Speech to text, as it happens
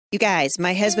You guys,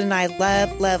 my husband and I love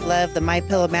the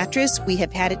MyPillow mattress. We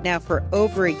have had it now for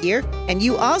over a year, and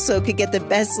you also could get the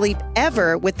best sleep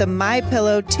ever with the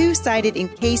MyPillow two-sided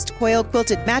encased coil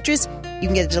quilted mattress. You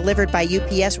can get it delivered by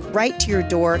UPS right to your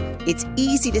door. It's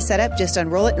easy to set up. Just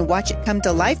unroll it and watch it come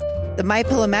to life. The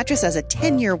MyPillow mattress has a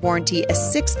 10-year warranty, a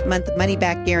 6-month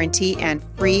money-back guarantee, and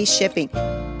free shipping.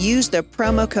 Use the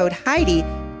promo code Heidi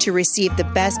to receive the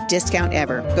best discount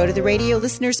ever. Go to the radio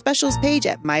listener specials page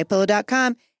at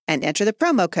mypillow.com and enter the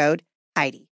promo code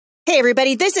Heidi. Hey,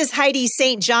 everybody, this is Heidi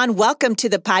St. John. Welcome to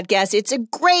the podcast. It's a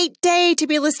great day to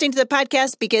be listening to the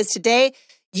podcast because today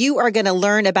you are going to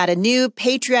learn about a new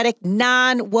patriotic,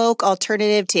 non-woke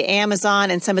alternative to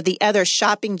Amazon and some of the other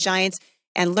shopping giants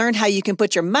and learn how you can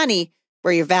put your money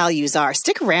where your values are.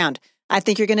 Stick around. I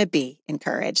think you're going to be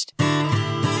encouraged.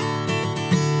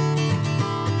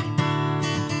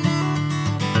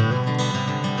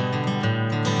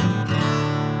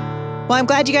 Well, I'm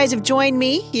glad you guys have joined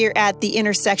me here at the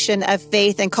intersection of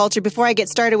faith and culture. Before I get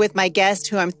started with my guest,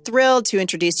 who I'm thrilled to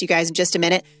introduce to you guys in just a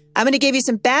minute, I'm going to give you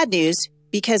some bad news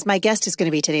because my guest is going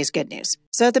to be today's good news.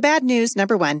 So the bad news,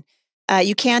 number one,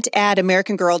 you can't add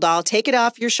American Girl doll. Take it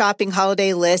off your shopping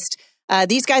holiday list.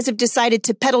 These guys have decided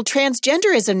to peddle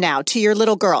transgenderism now to your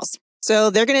little girls. So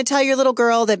they're going to tell your little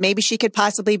girl that maybe she could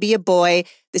possibly be a boy.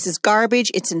 This is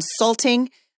garbage. It's insulting.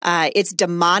 It's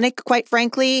demonic, quite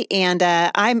frankly, and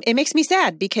it makes me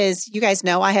sad because you guys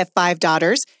know I have 5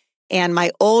 daughters, and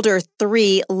my older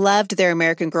 3 loved their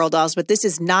American Girl dolls, but this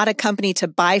is not a company to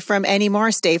buy from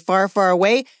anymore. Stay far, far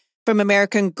away from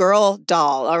American Girl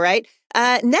doll, all right?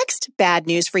 Next bad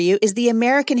news for you is the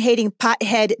American-hating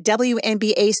pothead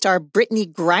WNBA star Brittany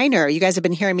Griner. You guys have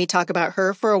been hearing me talk about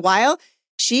her for a while.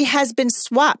 She has been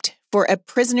swapped for a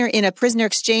prisoner in a prisoner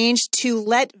exchange to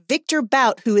let Victor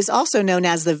Bout, who is also known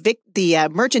as the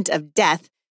Merchant of Death,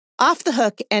 off the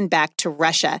hook and back to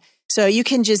Russia. So you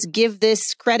can just give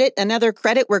this credit, another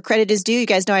credit where credit is due. You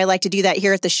guys know I like to do that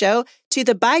here at the show, to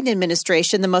the Biden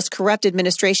administration, the most corrupt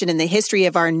administration in the history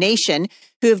of our nation,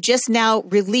 who have just now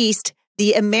released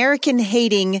the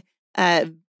American-hating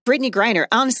Brittany Griner.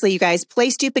 Honestly, you guys, play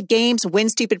stupid games, win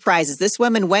stupid prizes. This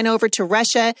woman went over to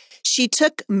Russia. She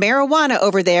took marijuana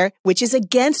over there, which is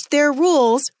against their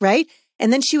rules, right?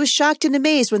 And then she was shocked and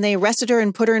amazed when they arrested her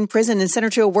and put her in prison and sent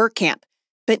her to a work camp.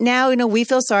 But now, we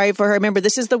feel sorry for her. Remember,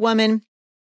 this is the woman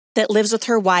that lives with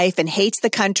her wife and hates the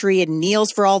country and kneels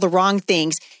for all the wrong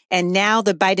things. And now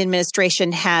the Biden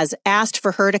administration has asked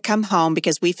for her to come home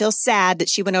because we feel sad that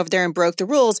she went over there and broke the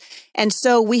rules. And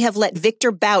so we have let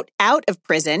Victor Bout out of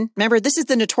prison. Remember, this is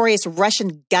the notorious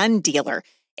Russian gun dealer.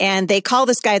 And they call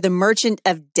this guy the Merchant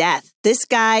of Death. This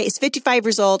guy is 55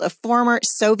 years old, a former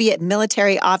Soviet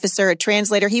military officer, a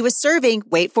translator. He was serving,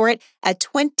 wait for it, a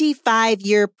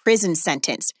 25-year prison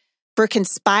sentence for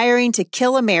conspiring to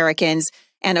kill Americans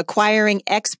and acquiring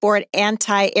export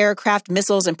anti-aircraft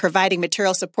missiles and providing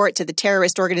material support to the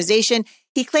terrorist organization.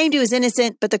 He claimed he was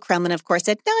innocent, but the Kremlin, of course,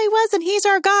 said, no, he wasn't. He's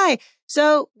our guy.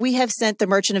 So we have sent the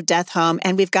Merchant of Death home,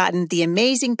 and we've gotten the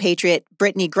amazing patriot,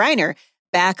 Brittany Griner,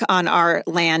 back on our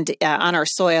land, on our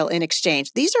soil in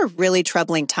exchange. These are really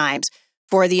troubling times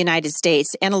for the United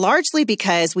States, and largely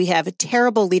because we have a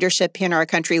terrible leadership in our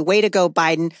country. Way to go,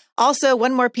 Biden. Also,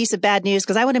 one more piece of bad news,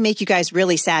 because I want to make you guys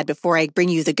really sad before I bring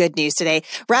you the good news today.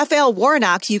 Raphael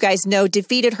Warnock, you guys know,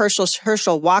 defeated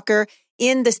Herschel Walker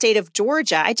in the state of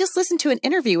Georgia. I just listened to an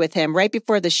interview with him right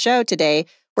before the show today,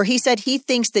 where he said he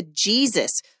thinks that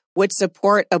Jesus would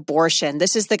support abortion.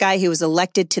 This is the guy who was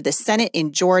elected to the Senate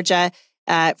in Georgia.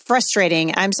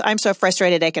 Frustrating. I'm so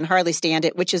frustrated I can hardly stand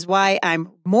it, which is why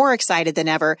I'm more excited than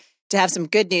ever to have some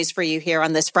good news for you here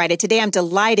on this Friday. Today, I'm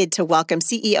delighted to welcome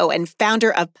CEO and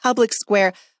founder of Public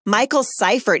Square, Michael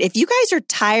Seifert. If you guys are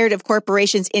tired of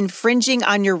corporations infringing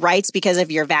on your rights because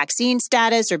of your vaccine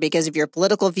status or because of your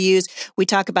political views, we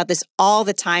talk about this all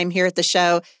the time here at the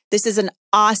show. This is an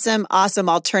awesome, awesome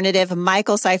alternative.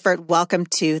 Michael Seifert, welcome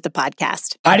to the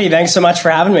podcast. Heidi, thanks so much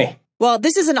for having me. Well,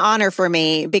 this is an honor for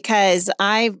me because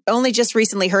I only just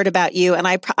recently heard about you, and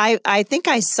I think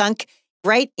I sunk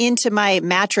right into my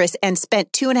mattress and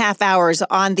spent 2.5 hours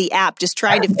on the app just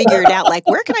trying to figure it out. Like,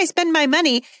 where can I spend my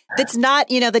money that's not,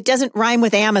 that doesn't rhyme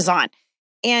with Amazon?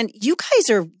 And you're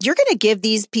going to give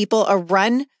these people a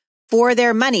run for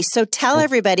their money. So tell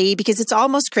everybody, because it's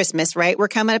almost Christmas, right? We're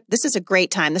coming up. This is a great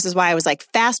time. This is why I was like,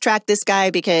 fast track this guy,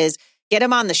 because get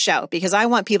him on the show, because I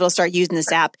want people to start using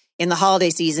this app in the holiday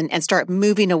season and start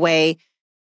moving away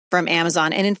from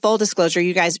Amazon. And in full disclosure,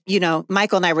 you guys,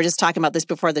 Michael and I were just talking about this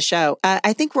before the show.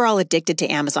 I think we're all addicted to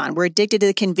Amazon. We're addicted to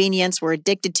the convenience. We're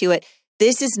addicted to it.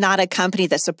 This is not a company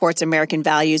that supports American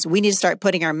values. We need to start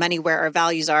putting our money where our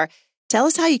values are. Tell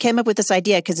us how you came up with this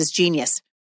idea, because it's genius.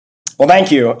 Well,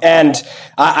 thank you. And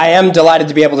I am delighted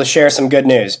to be able to share some good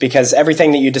news, because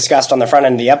everything that you discussed on the front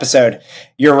end of the episode,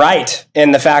 you're right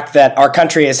in the fact that our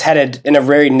country is headed in a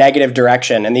very negative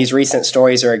direction. And these recent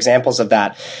stories are examples of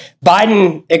that.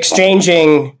 Biden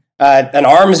exchanging an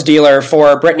arms dealer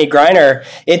for Brittney Griner,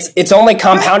 it's only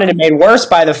compounded and made worse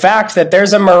by the fact that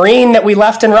there's a Marine that we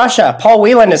left in Russia. Paul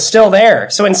Whelan is still there.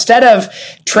 So instead of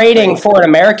trading for an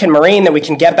American Marine that we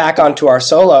can get back onto our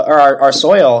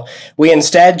soil, we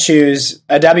instead choose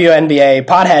a WNBA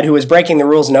pothead who is breaking the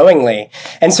rules knowingly.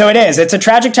 And so it's a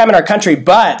tragic time in our country,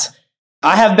 but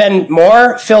I have been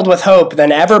more filled with hope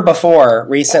than ever before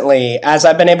recently as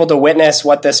I've been able to witness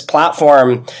what this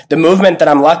platform, the movement that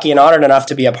I'm lucky and honored enough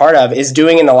to be a part of, is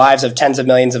doing in the lives of tens of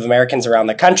millions of Americans around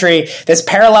the country. This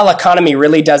parallel economy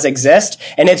really does exist,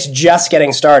 and it's just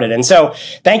getting started. And so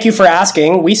thank you for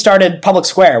asking. We started Public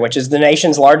Square, which is the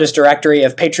nation's largest directory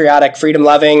of patriotic,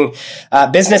 freedom-loving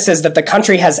businesses that the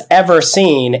country has ever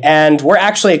seen. And we're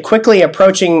actually quickly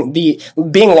approaching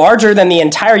being larger than the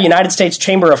entire United States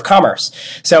Chamber of Commerce.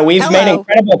 So we've made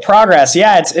incredible progress.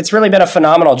 Yeah, it's really been a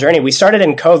phenomenal journey. We started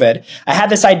in COVID. I had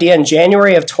this idea in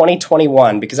January of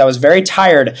 2021 because I was very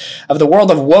tired of the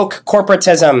world of woke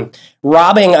corporatism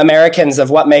robbing Americans of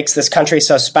what makes this country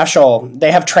so special.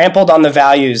 They have trampled on the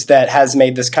values that has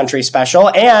made this country special.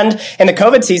 And in the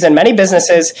COVID season, many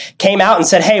businesses came out and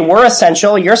said, hey, we're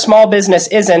essential. Your small business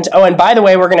isn't. Oh, and by the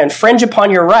way, we're going to infringe upon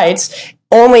your rights.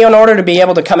 Only in order to be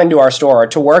able to come into our store or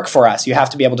to work for us, you have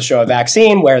to be able to show a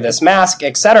vaccine, wear this mask,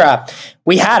 etc.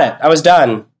 We had it. I was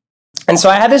done. And so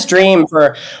I had this dream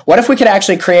for what if we could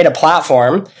actually create a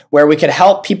platform where we could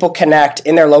help people connect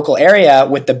in their local area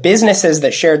with the businesses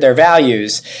that shared their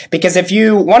values. Because if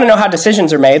you want to know how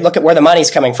decisions are made, look at where the money's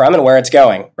coming from and where it's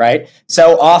going, right?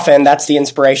 So often that's the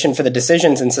inspiration for the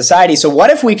decisions in society. So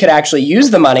what if we could actually use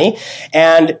the money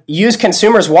and use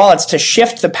consumers' wallets to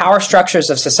shift the power structures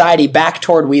of society back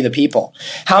toward we the people?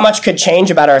 How much could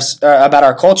change about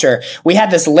our culture? We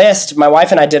had this list, my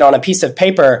wife and I did on a piece of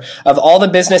paper, of all the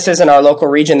businesses in our local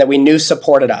region that we knew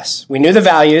supported us. We knew the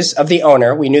values of the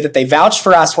owner. We knew that they vouched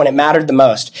for us when it mattered the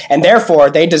most, and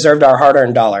therefore they deserved our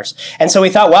hard-earned dollars. And so we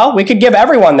thought, well, we could give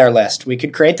everyone their list. We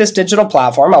could create this digital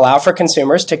platform, allow for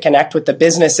consumers to connect with the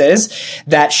businesses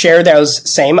that share those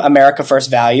same America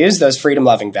First values, those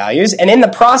freedom-loving values. And in the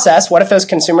process, what if those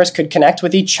consumers could connect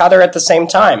with each other at the same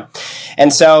time?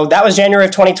 And so that was January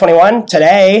of 2021.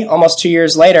 Today, almost 2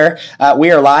 years later,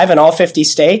 we are live in all 50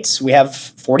 states. We have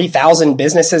 40,000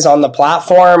 businesses on the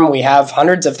platform. We have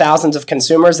hundreds of thousands of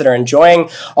consumers that are enjoying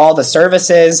all the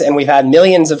services, and we've had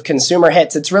millions of consumer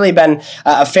hits. It's really been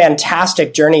a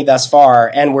fantastic journey thus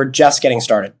far, and we're just getting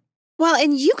started. Well,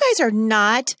 and you guys are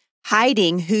not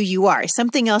hiding who you are.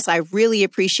 Something else I really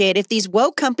appreciate. If these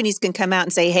woke companies can come out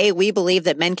and say, hey, we believe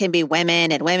that men can be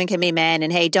women and women can be men,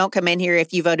 and hey, don't come in here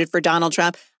if you voted for Donald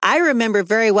Trump. I remember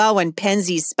very well when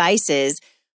Penzeys Spices,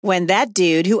 when that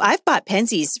dude, who I've bought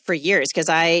Penzeys for years because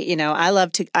I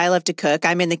love to cook.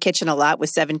 I'm in the kitchen a lot with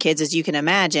 7 kids, as you can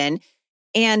imagine.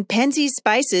 And Penzeys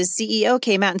Spices CEO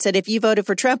came out and said, if you voted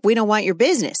for Trump, we don't want your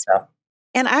business. Yeah.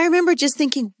 And I remember just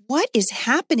thinking, what is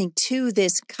happening to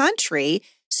this country?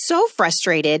 So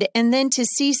frustrated. And then to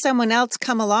see someone else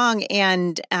come along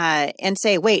and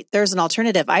say, wait, there's an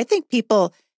alternative. I think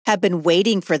people have been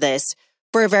waiting for this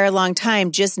for a very long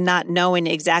time, just not knowing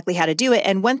exactly how to do it.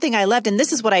 And one thing I loved, and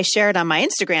this is what I shared on my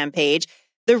Instagram page,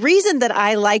 the reason that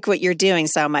I like what you're doing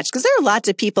so much, because there are lots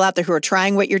of people out there who are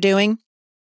trying what you're doing,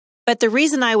 but the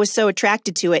reason I was so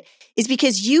attracted to it is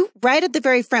because you, right at the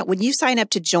very front, when you sign up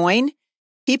to join,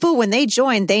 people, when they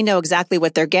join, they know exactly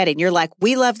what they're getting. You're like,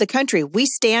 we love the country. We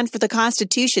stand for the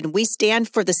Constitution. We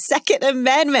stand for the Second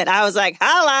Amendment. I was like,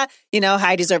 holla.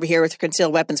 Heidi's over here with her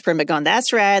concealed weapons permit going,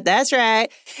 that's right, that's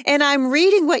right. And I'm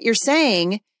reading what you're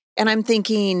saying, and I'm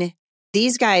thinking,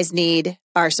 these guys need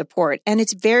our support. And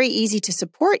it's very easy to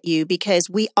support you because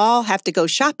we all have to go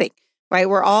shopping, right?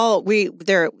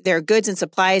 There are goods and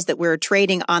supplies that we're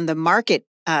trading on the market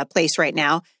place right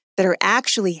now that are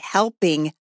actually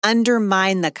helping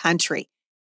undermine the country.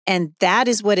 And that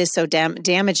is what is so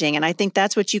damaging. And I think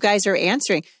that's what you guys are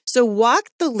answering. So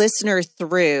walk the listener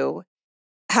through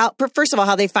first of all,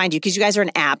 how they find you, because you guys are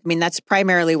an app. I mean, that's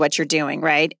primarily what you're doing,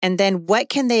 right? And then what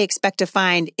can they expect to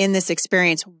find in this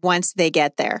experience once they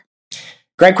get there?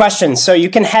 Great question. So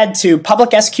you can head to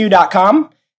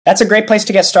publicsq.com. That's a great place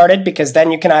to get started because then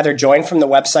you can either join from the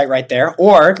website right there,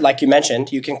 or like you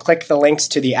mentioned, you can click the links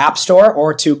to the App Store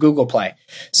or to Google Play.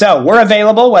 So we're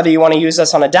available whether you want to use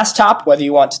us on a desktop, whether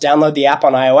you want to download the app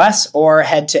on iOS or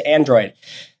head to Android.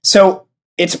 So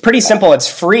it's pretty simple.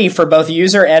 It's free for both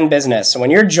user and business. So when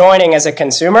you're joining as a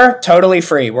consumer, totally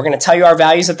free. We're going to tell you our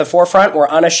values at the forefront. We're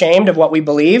unashamed of what we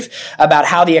believe about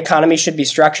how the economy should be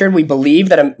structured. We believe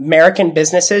that American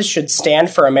businesses should stand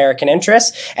for American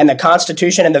interests and the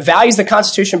Constitution and the values the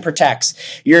Constitution protects.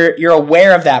 You're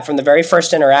aware of that from the very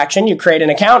first interaction. You create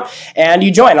an account and you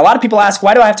join. A lot of people ask,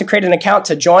 why do I have to create an account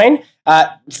to join?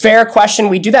 Fair question.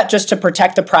 We do that just to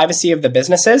protect the privacy of the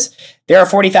businesses. There are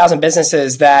 40,000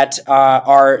 businesses that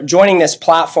are joining this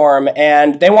platform,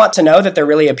 and they want to know that they're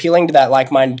really appealing to that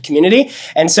like-minded community.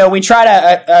 And so we try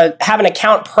to have an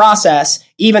account process,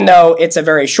 even though it's a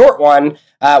very short one,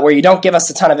 where you don't give us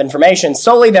a ton of information,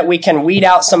 solely that we can weed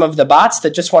out some of the bots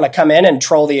that just want to come in and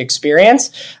troll the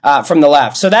experience from the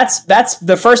left. So that's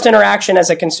the first interaction as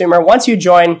a consumer. Once you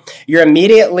join, you're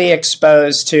immediately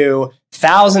exposed to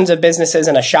thousands of businesses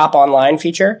and a shop online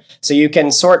feature. So you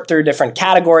can sort through different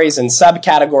categories and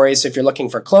subcategories. So if you're looking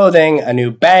for clothing, a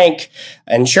new bank,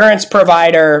 insurance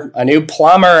provider, a new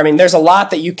plumber, I mean, there's a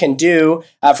lot that you can do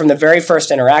from the very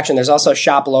first interaction. There's also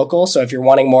shop local. So if you're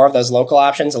wanting more of those local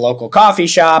options, a local coffee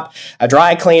shop, a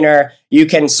dry cleaner, you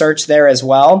can search there as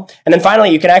well. And then finally,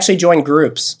 you can actually join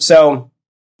groups. So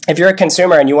if you're a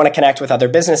consumer and you want to connect with other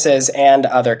businesses and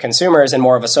other consumers in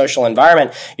more of a social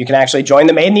environment, you can actually join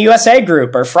the Made in the USA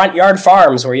group or Front Yard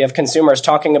Farms, where you have consumers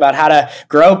talking about how to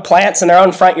grow plants in their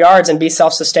own front yards and be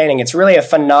self-sustaining. It's really a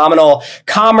phenomenal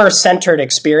commerce-centered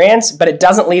experience, but it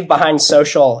doesn't leave behind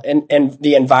social in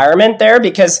the environment there,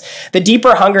 because the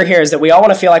deeper hunger here is that we all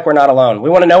want to feel like we're not alone. We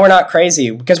want to know we're not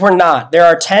crazy, because we're not. There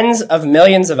are tens of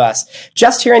millions of us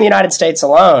just here in the United States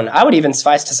alone. I would even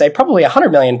suffice to say probably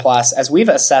 100 million plus, as we've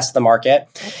assessed the market,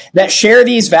 that share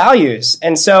these values.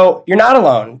 And so you're not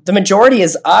alone. The majority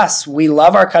is us. We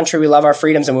love our country. We love our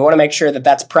freedoms. And we want to make sure that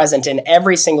that's present in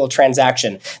every single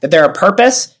transaction, that there are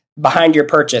purpose behind your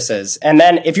purchases. And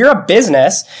then if you're a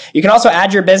business, you can also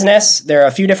add your business. There are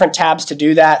a few different tabs to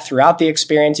do that throughout the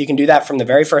experience. You can do that from the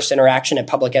very first interaction at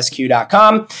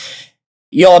publicsq.com.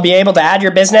 You'll be able to add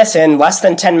your business in less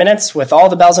than 10 minutes with all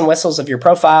the bells and whistles of your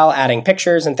profile, adding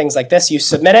pictures and things like this. You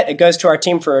submit it, it goes to our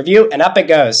team for review, and up it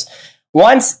goes.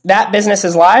 Once that business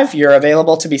is live, you're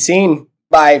available to be seen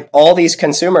by all these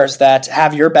consumers that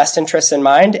have your best interests in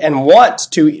mind and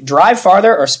want to drive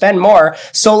farther or spend more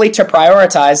solely to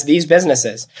prioritize these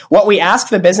businesses. What we ask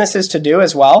the businesses to do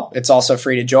as well, it's also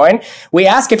free to join. We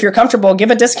ask, if you're comfortable, give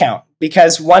a discount.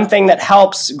 Because one thing that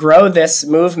helps grow this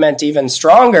movement even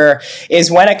stronger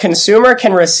is when a consumer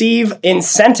can receive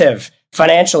incentive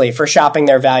financially for shopping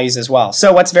their values as well.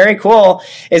 So what's very cool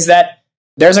is that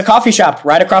there's a coffee shop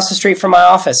right across the street from my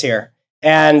office here.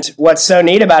 And what's so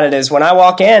neat about it is when I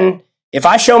walk in, if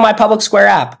I show my Public Square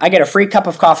app, I get a free cup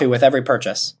of coffee with every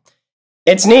purchase.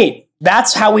 It's neat.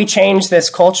 That's how we change this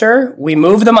culture. We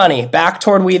move the money back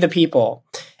toward we the people.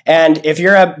 And if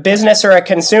you're a business or a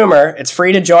consumer, it's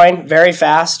free to join very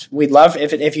fast. We'd love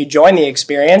if you join the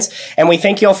experience. And we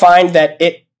think you'll find that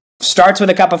it starts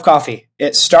with a cup of coffee.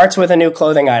 It starts with a new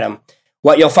clothing item.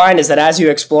 What you'll find is that as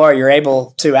you explore, you're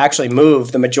able to actually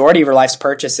move the majority of your life's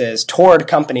purchases toward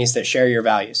companies that share your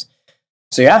values.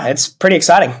 So yeah, it's pretty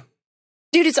exciting.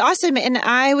 Dude, it's awesome. And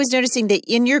I was noticing that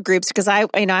in your groups, because I'm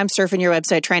surfing your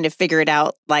website trying to figure it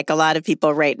out, like a lot of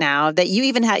people right now, that you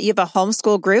even have a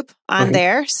homeschool group on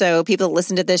there. So people that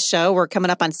listen to this show, we're coming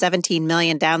up on 17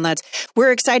 million downloads.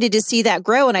 We're excited to see that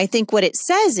grow. And I think what it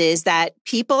says is that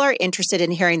people are interested in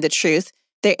hearing the truth.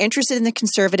 They're interested in the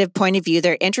conservative point of view.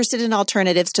 They're interested in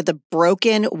alternatives to the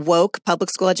broken, woke public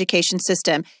school education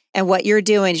system. And what you're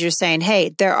doing is you're saying, hey,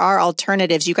 there are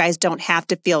alternatives. You guys don't have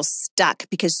to feel stuck,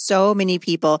 because so many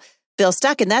people feel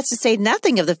stuck. And that's to say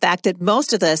nothing of the fact that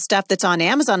most of the stuff that's on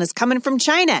Amazon is coming from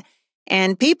China.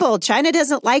 And China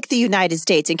doesn't like the United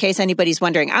States, in case anybody's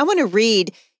wondering. I want to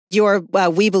read your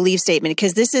We Believe statement,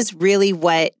 because this is really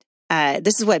what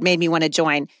made me want to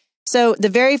join. So the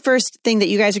very first thing that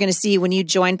you guys are going to see when you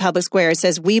join Public Square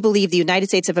says, we believe the United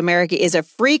States of America is a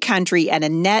free country and a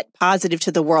net positive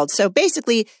to the world. So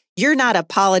basically, you're not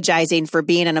apologizing for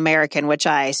being an American, which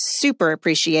I super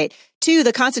appreciate. 2,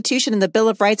 the Constitution and the Bill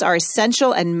of Rights are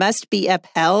essential and must be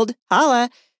upheld. Holla.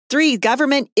 3,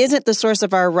 government isn't the source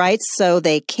of our rights, so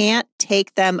they can't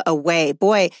take them away.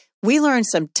 Boy, we learned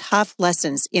some tough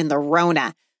lessons in the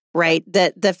Rona. Right?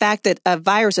 The fact that a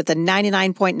virus with a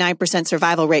 99.9%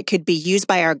 survival rate could be used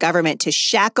by our government to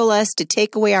shackle us, to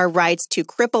take away our rights, to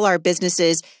cripple our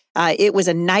businesses. It was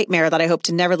a nightmare that I hope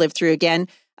to never live through again.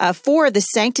 4, the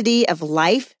sanctity of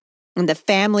life and the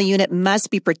family unit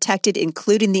must be protected,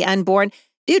 including the unborn.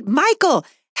 Dude, Michael,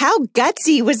 how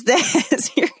gutsy was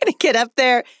this? You're going to get up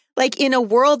there like in a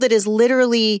world that is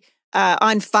literally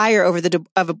on fire over the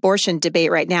of abortion debate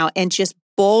right now, and just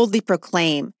boldly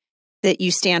proclaim that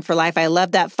you stand for life. I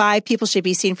love that. 5, people should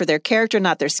be seen for their character,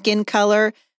 not their skin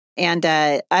color. And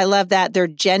I love that, their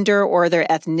gender or their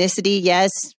ethnicity.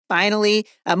 Yes, finally,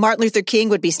 Martin Luther King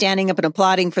would be standing up and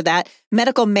applauding for that.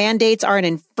 Medical mandates are an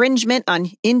infringement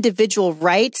on individual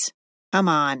rights. Come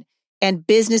on. And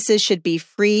businesses should be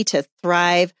free to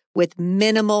thrive with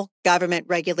minimal government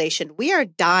regulation. We are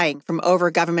dying from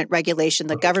over government regulation,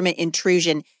 the government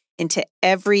intrusion into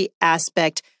every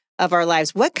aspect of our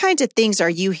lives. What kinds of things are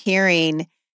you hearing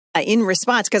in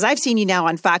response? Because I've seen you now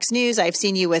on Fox News. I've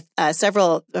seen you with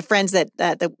several friends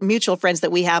the mutual friends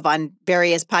that we have on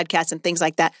various podcasts and things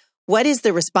like that. What is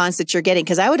the response that you're getting?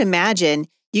 Because I would imagine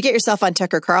you get yourself on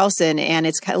Tucker Carlson and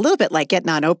it's a little bit like getting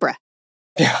on Oprah.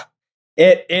 Yeah,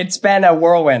 it's been a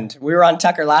whirlwind. We were on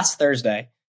Tucker last Thursday.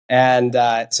 And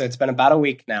so it's been about a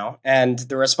week now, and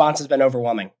the response has been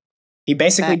overwhelming. He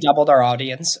basically doubled our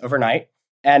audience overnight.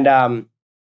 And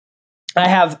I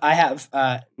have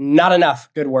not enough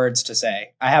good words to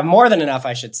say. I have more than enough,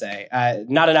 I should say.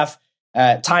 Not enough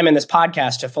time in this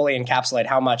podcast to fully encapsulate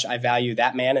how much I value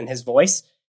that man and his voice.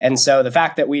 And so the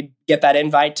fact that we get that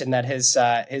invite and that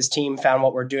his team found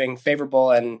what we're doing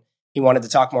favorable and he wanted to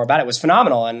talk more about it was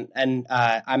phenomenal. And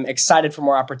I'm excited for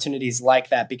more opportunities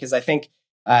like that, because I think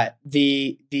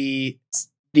the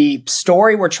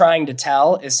story we're trying to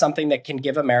tell is something that can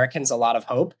give Americans a lot of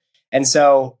hope. And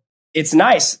so it's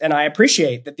nice, and I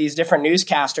appreciate that these different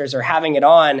newscasters are having it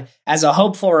on as a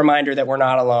hopeful reminder that we're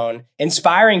not alone,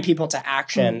 inspiring people to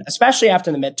action, especially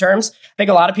after the midterms. I think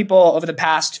a lot of people over the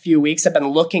past few weeks have been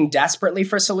looking desperately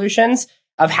for solutions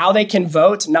of how they can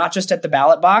vote, not just at the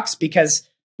ballot box, because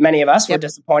many of us were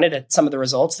disappointed at some of the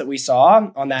results that we saw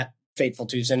on that fateful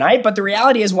Tuesday night. But the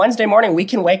reality is Wednesday morning, we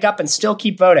can wake up and still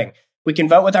keep voting. We can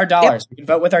vote with our dollars. We can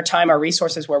vote with our time, our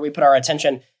resources, where we put our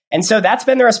attention. And so that's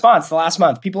been the response the last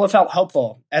month. People have felt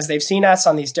hopeful as they've seen us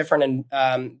on these different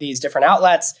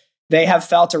outlets. They have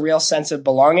felt a real sense of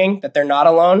belonging, that they're not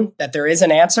alone, that there is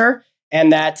an answer,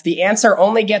 and that the answer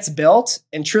only gets built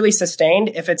and truly sustained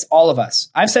if it's all of us.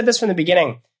 I've said this from the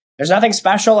beginning. There's nothing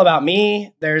special about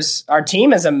me. Our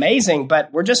team is amazing,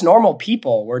 but we're just normal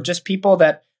people. We're just people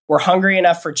that were hungry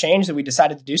enough for change that we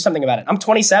decided to do something about it. I'm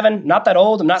 27, not that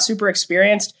old. I'm not super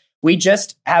experienced. We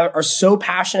just are so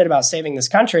passionate about saving this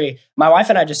country. My wife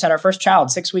and I just had our first child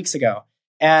 6 weeks ago.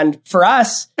 And for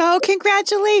us... Oh,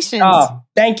 congratulations. Oh,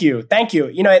 thank you. Thank you.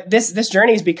 You know, this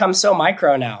journey has become so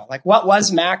micro now. Like what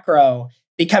was macro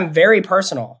become very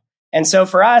personal. And so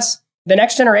for us, the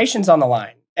next generation's on the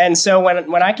line. And so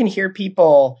when I can hear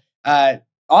people,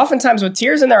 oftentimes with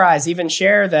tears in their eyes, even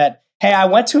share that, hey, I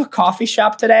went to a coffee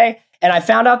shop today and I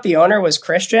found out the owner was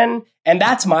Christian, and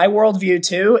that's my worldview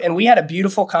too. And we had a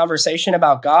beautiful conversation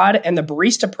about God, and the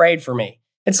barista prayed for me.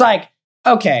 It's like,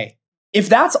 okay, if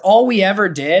that's all we ever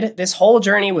did, this whole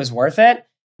journey was worth it.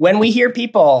 When we hear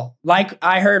people like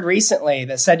I heard recently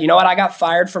that said, you know what, I got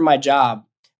fired from my job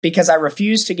because I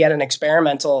refused to get an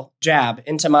experimental jab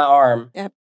into my arm.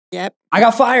 Yep. I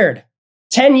got fired.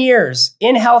 10 years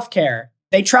in healthcare.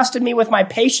 They trusted me with my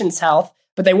patient's health,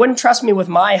 but they wouldn't trust me with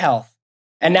my health.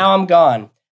 And now I'm gone.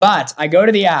 But I go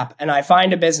to the app and I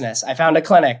find a business. I found a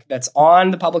clinic that's on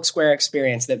the Public Square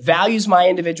experience that values my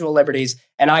individual liberties,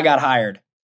 and I got hired.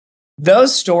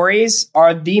 Those stories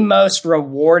are the most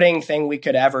rewarding thing we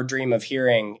could ever dream of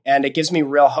hearing, and it gives me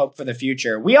real hope for the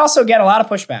future. We also get a lot of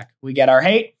pushback. We get our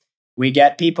hate. We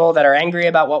get people that are angry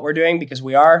about what we're doing because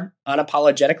we are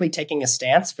unapologetically taking a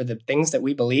stance for the things that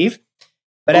we believe.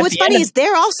 But what's funny is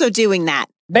they're also doing that.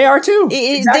 They are too.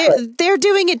 Exactly. They're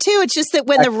doing it too. It's just that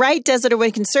when the right does it, or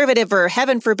when conservative, or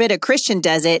heaven forbid, a Christian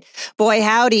does it, boy,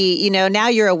 howdy, now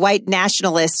you're a white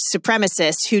nationalist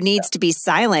supremacist who needs to be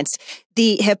silenced.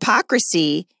 The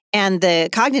hypocrisy and the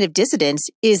cognitive dissonance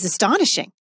is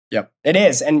astonishing. Yep, it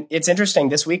is. And it's interesting.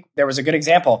 This week, there was a good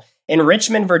example. In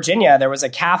Richmond, Virginia, there was a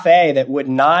cafe that would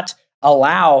not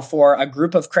allow for a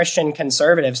group of Christian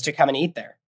conservatives to come and eat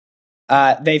there.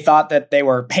 They thought that they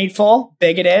were hateful,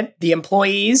 bigoted. The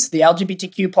employees, the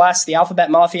LGBTQ plus, the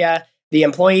Alphabet Mafia, the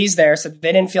employees there said that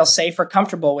they didn't feel safe or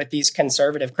comfortable with these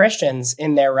conservative Christians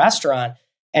in their restaurant.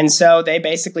 And so they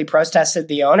basically protested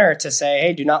the owner to say,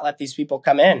 hey, do not let these people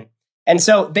come in. And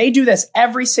so they do this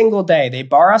every single day. They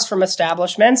bar us from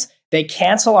establishments. They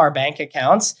cancel our bank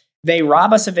accounts. They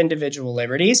rob us of individual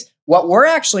liberties. What we're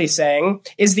actually saying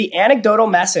is the anecdotal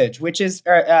message, which is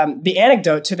the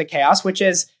anecdote to the chaos, which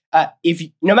is,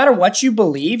 no matter what you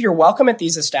believe, you're welcome at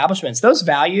these establishments. Those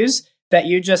values that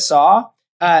you just saw,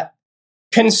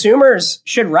 consumers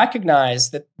should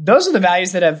recognize that those are the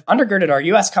values that have undergirded our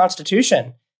U.S.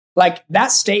 Constitution. Like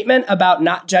that statement about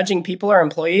not judging people or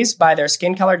employees by their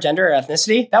skin color, gender, or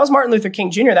ethnicity, that was Martin Luther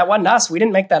King Jr. That wasn't us. We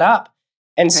didn't make that up.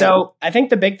 And so I think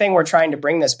the big thing we're trying to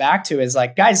bring this back to is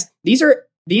like, guys, these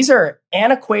are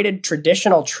antiquated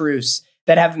traditional truths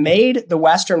that have made the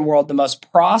Western world the most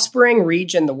prospering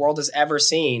region the world has ever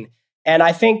seen. And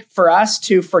I think for us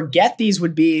to forget these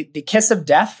would be the kiss of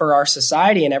death for our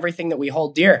society and everything that we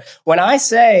hold dear. When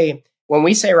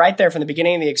we say right there from the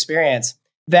beginning of the experience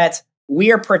that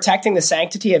we are protecting the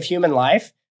sanctity of human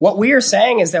life, what we are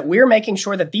saying is that we're making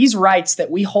sure that these rights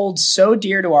that we hold so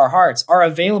dear to our hearts are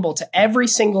available to every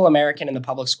single American in the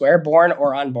public square, born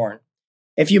or unborn.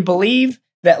 If you believe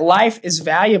that life is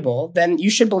valuable, then you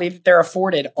should believe that they're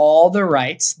afforded all the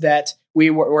rights that we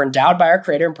were endowed by our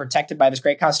Creator and protected by this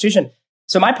great Constitution.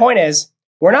 So my point is,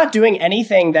 we're not doing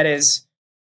anything that is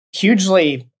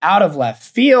hugely out of left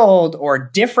field or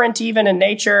different even in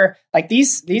nature. Like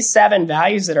these 7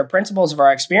 values that are principles of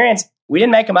our experience, we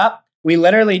didn't make them up. We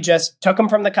literally just took them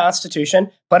from the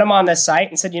Constitution, put them on this site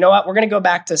and said, you know what, we're going to go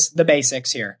back to the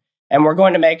basics here. And we're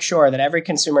going to make sure that every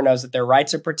consumer knows that their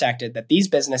rights are protected, that these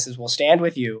businesses will stand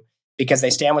with you because they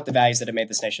stand with the values that have made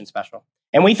this nation special.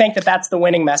 And we think that that's the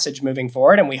winning message moving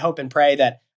forward. And we hope and pray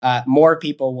that more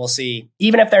people will see,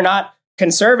 even if they're not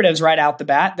conservatives right out the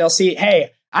bat, they'll see,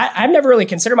 hey, I've never really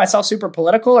considered myself super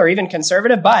political or even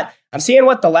conservative, but I'm seeing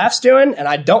what the left's doing and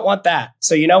I don't want that.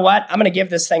 So you know what? I'm going to give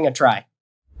this thing a try.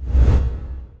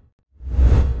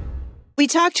 We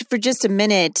talked for just a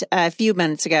minute, a few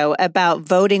minutes ago, about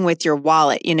voting with your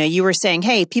wallet. You know, you were saying,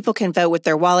 hey, people can vote with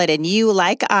their wallet. And you,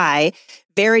 like I,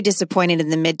 very disappointed in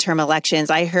the midterm elections.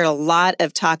 I heard a lot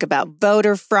of talk about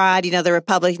voter fraud. You know, the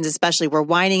Republicans especially were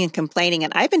whining and complaining.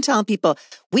 And I've been telling people,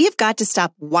 we have got to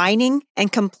stop whining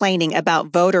and complaining about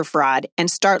voter fraud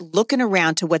and start looking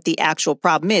around to what the actual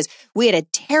problem is. We had a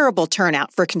terrible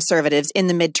turnout for conservatives in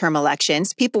the midterm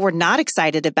elections. People were not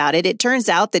excited about it. It turns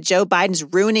out that Joe Biden's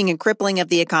ruining and crippling of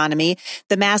the economy,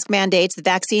 the mask mandates, the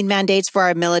vaccine mandates for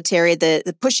our military,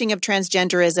 the pushing of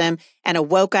transgenderism and a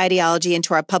woke ideology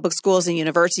into our public schools and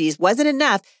universities wasn't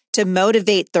enough to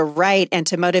motivate the right and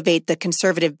to motivate the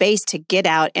conservative base to get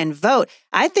out and vote.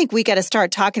 I think we got to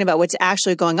start talking about what's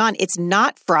actually going on. It's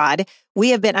not fraud.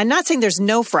 I'm not saying there's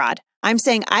no fraud. I'm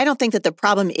saying I don't think that the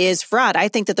problem is fraud. I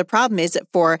think that the problem is that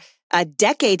for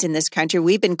decades in this country,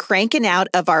 we've been cranking out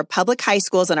of our public high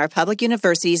schools and our public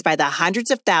universities by the hundreds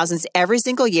of thousands every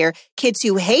single year, kids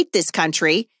who hate this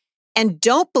country and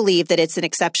don't believe that it's an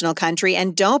exceptional country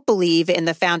and don't believe in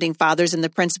the founding fathers and the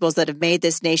principles that have made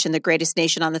this nation the greatest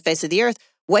nation on the face of the earth.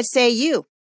 What say you?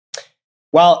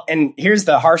 Well, and here's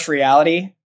the harsh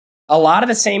reality. A lot of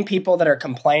the same people that are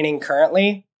complaining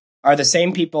currently are the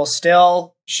same people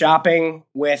still shopping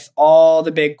with all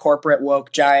the big corporate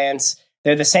woke giants.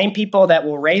 They're the same people that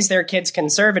will raise their kids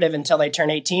conservative until they turn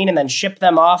 18 and then ship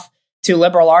them off to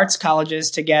liberal arts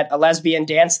colleges to get a lesbian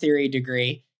dance theory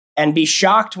degree and be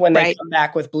shocked when they come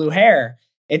back with blue hair.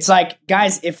 It's like,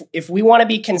 guys, if we want to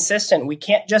be consistent, we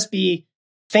can't just be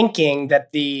thinking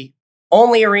that the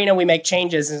only arena we make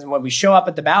changes is when we show up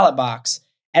at the ballot box.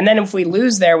 And then if we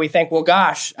lose there, we think, well,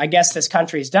 gosh, I guess this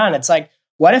country's done. It's like,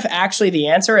 what if actually the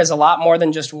answer is a lot more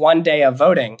than just one day of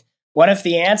voting? What if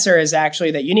the answer is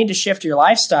actually that you need to shift your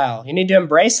lifestyle? You need to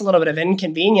embrace a little bit of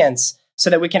inconvenience so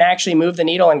that we can actually move the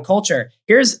needle in culture.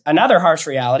 Here's another harsh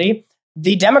reality.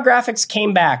 The demographics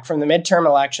came back from the midterm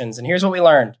elections, and here's what we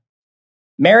learned.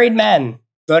 Married men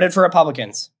voted for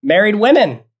Republicans. Married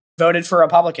women voted for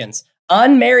Republicans.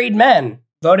 Unmarried men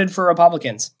voted for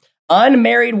Republicans.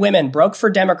 Unmarried women broke for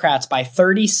Democrats by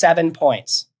 37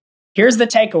 points. Here's the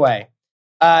takeaway.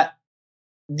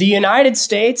 The United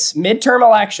States midterm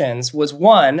elections was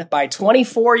won by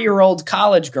 24-year-old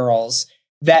college girls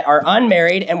that are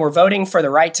unmarried and were voting for the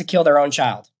right to kill their own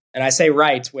child. And I say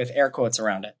right with air quotes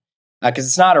around it because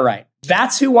it's not a right.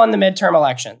 That's who won the midterm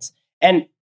elections. And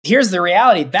here's the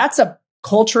reality. That's a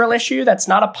cultural issue. That's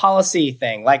not a policy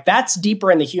thing. Like that's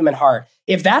deeper in the human heart.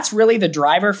 If that's really the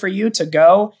driver for you to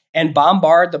go and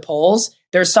bombard the polls,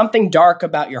 there's something dark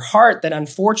about your heart that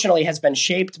unfortunately has been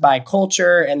shaped by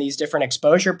culture and these different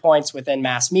exposure points within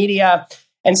mass media.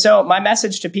 And so my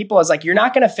message to people is like, you're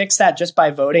not going to fix that just by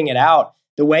voting it out.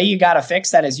 The way you got to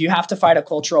fix that is you have to fight a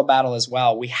cultural battle as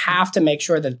well. We have to make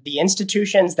sure that the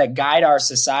institutions that guide our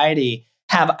society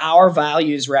have our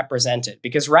values represented.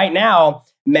 Because right now,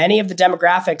 many of the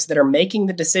demographics that are making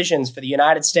the decisions for the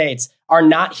United States are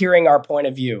not hearing our point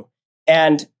of view.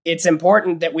 And it's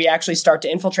important that we actually start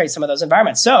to infiltrate some of those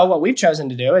environments. So what we've chosen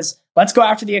to do is let's go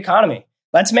after the economy.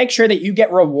 Let's make sure that you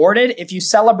get rewarded if you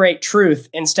celebrate truth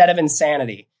instead of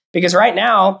insanity. Because right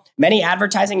now, many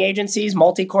advertising agencies,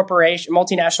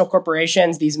 multinational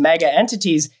corporations, these mega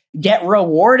entities get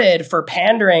rewarded for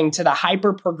pandering to the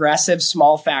hyper-progressive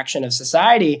small faction of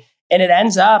society. And it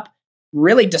ends up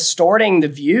really distorting the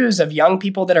views of young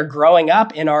people that are growing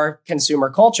up in our consumer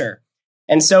culture.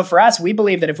 And so for us, we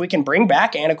believe that if we can bring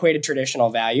back antiquated traditional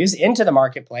values into the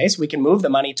marketplace, we can move the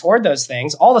money toward those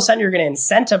things. All of a sudden, you're going to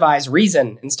incentivize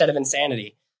reason instead of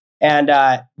insanity. And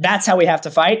that's how we have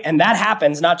to fight. And that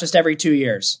happens not just every 2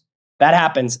 years. That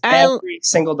happens every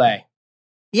single day.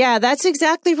 Yeah, that's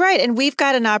exactly right. And we've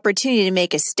got an opportunity to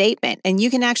make a statement. And you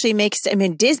can actually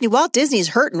Walt Disney's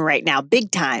hurting right now,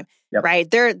 big time. Yep.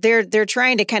 Right. They're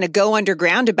trying to kind of go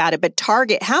underground about it. But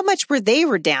Target, how much were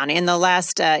down in the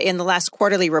last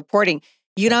quarterly reporting?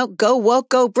 Go woke,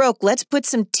 go broke. Let's put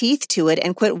some teeth to it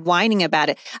and quit whining about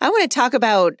it. I want to talk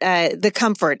about the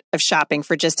comfort of shopping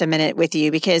for just a minute with you,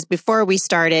 because before we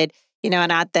started,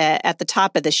 and at the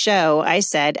top of the show, I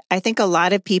said, I think a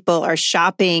lot of people are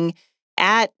shopping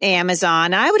at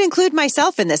Amazon. I would include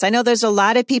myself in this. I know there's a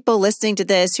lot of people listening to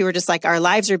this who are just like, our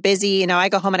lives are busy. I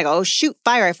go home and I go, oh, shoot,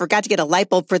 fire. I forgot to get a light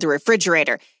bulb for the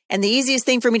refrigerator. And the easiest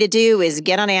thing for me to do is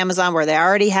get on Amazon where they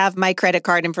already have my credit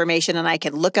card information and I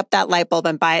can look up that light bulb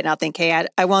and buy it. And I'll think, hey,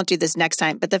 I won't do this next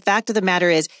time. But the fact of the matter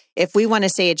is, if we want to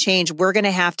see a change, we're going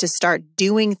to have to start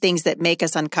doing things that make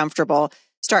us uncomfortable,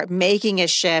 start making a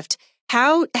shift.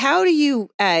 How do you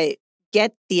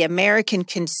get the American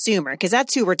consumer? Because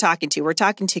that's who we're talking to. We're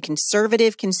talking to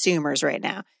conservative consumers right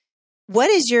now. What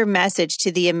is your message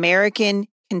to the American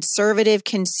conservative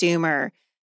consumer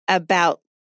about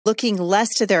looking less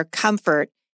to their comfort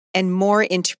and more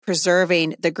into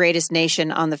preserving the greatest nation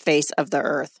on the face of the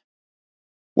earth?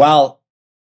 Well,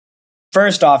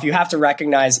 first off, you have to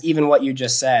recognize even what you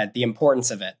just said, the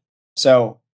importance of it.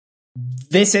 So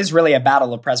this is really a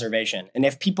battle of preservation. And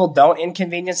if people don't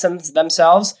inconvenience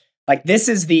themselves, like, this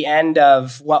is the end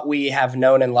of what we have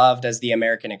known and loved as the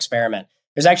American experiment.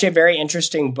 There's actually a very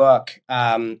interesting book,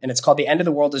 and it's called The End of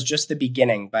the World is Just the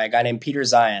Beginning by a guy named Peter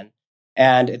Zeihan.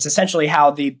 And it's essentially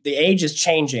how the age is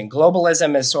changing.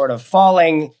 Globalism is sort of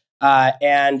falling,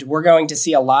 and we're going to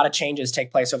see a lot of changes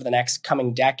take place over the next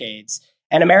coming decades.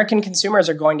 And American consumers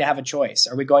are going to have a choice.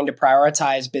 Are we going to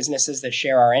prioritize businesses that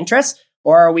share our interests?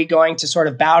 Or are we going to sort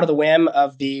of bow to the whim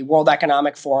of the World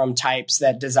Economic Forum types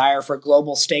that desire for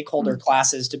global stakeholder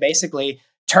classes to basically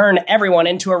turn everyone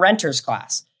into a renter's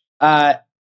class?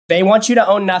 They want you to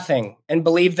own nothing and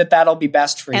believe that that'll be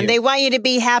best for you. And they want you to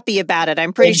be happy about it.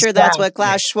 I'm pretty sure that's what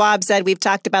Klaus Schwab said. We've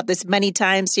talked about this many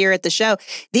times here at the show.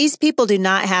 These people do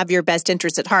not have your best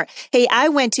interests at heart. Hey,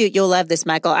 you'll love this,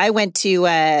 Michael. I went to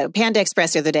Panda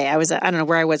Express the other day. I don't know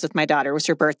where I was with my daughter. It was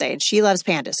her birthday and she loves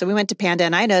Panda. So we went to Panda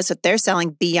and I noticed that they're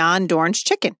selling Beyond Orange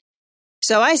chicken.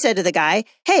 So I said to the guy,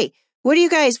 hey, what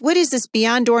is this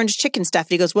Beyond Orange chicken stuff?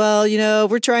 And he goes, well,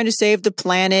 we're trying to save the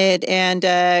planet and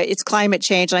it's climate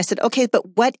change. And I said, okay,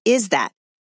 but what is that?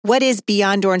 What is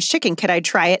Beyond Orange chicken? Could I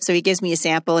try it? So he gives me a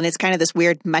sample and it's kind of this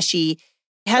weird mushy,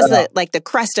 it has the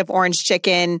crust of orange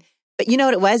chicken. But you know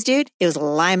what it was, dude? It was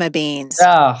lima beans.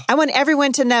 Oh. I want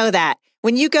everyone to know that.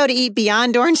 When you go to eat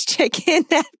Beyond Orange chicken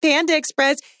at Panda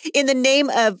Express, in the name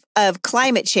of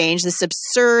climate change, this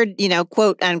absurd,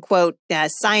 quote unquote,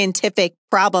 scientific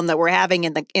problem that we're having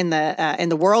in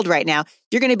the world right now,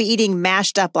 you're going to be eating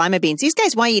mashed up lima beans. These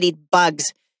guys want you to eat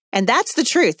bugs, and that's the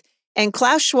truth. And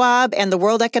Klaus Schwab and the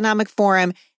World Economic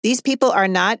Forum, these people are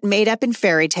not made up in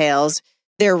fairy tales;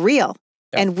 they're real,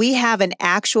 and we have an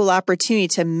actual opportunity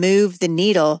to move the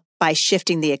needle by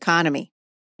shifting the economy.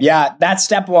 Yeah, that's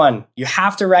step one. You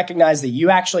have to recognize that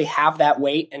you actually have that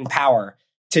weight and power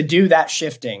to do that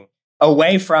shifting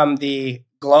away from the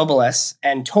globalists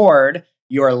and toward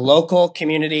your local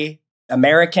community,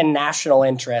 American national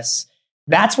interests.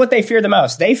 That's what they fear the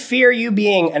most. They fear you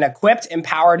being an equipped,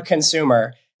 empowered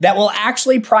consumer that will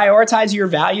actually prioritize your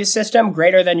value system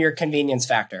greater than your convenience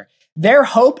factor. Their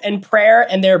hope and prayer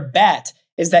and their bet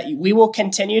is that we will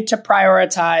continue to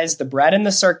prioritize the bread and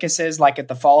the circuses like at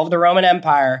the fall of the Roman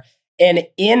Empire. And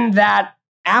in that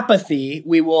apathy,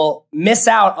 we will miss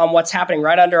out on what's happening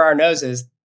right under our noses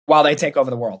while they take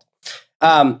over the world.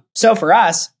 So for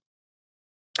us,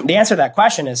 the answer to that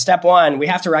question is, step one, we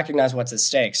have to recognize what's at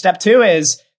stake. Step two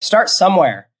is start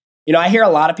somewhere. I hear a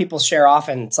lot of people share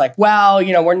often. It's like, well,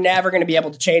 we're never going to be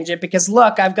able to change it because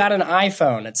look, I've got an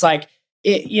iPhone. It's like,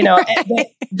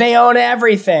 they own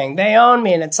everything. They own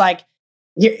me. And it's like,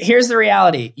 here's the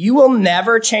reality. You will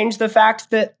never change the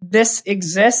fact that this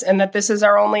exists and that this is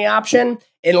our only option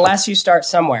unless you start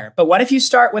somewhere. But what if you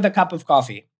start with a cup of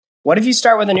coffee? What if you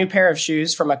start with a new pair of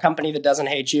shoes from a company that doesn't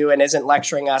hate you and isn't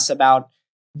lecturing us about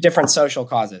different social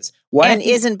causes?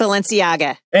 Isn't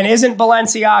Balenciaga? And isn't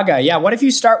Balenciaga? Yeah. What if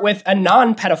you start with a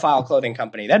non-pedophile clothing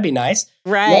company? That'd be nice.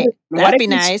 Right. That'd be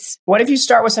nice. What if you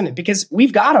start with something? Because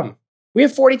we've got them. We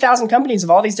have 40,000 companies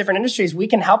of all these different industries. We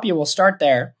can help you. We'll start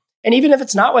there. And even if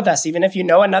it's not with us, even if you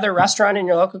know another restaurant in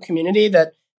your local community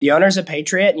that the owner's a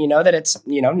patriot and you know that it's,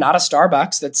 not a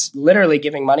Starbucks that's literally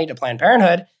giving money to Planned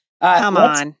Parenthood.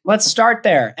 Let's start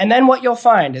there. And then what you'll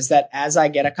find is that as I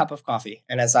get a cup of coffee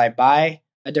and as I buy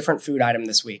a different food item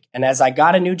this week, and as I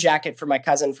got a new jacket for my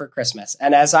cousin for Christmas,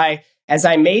 and as I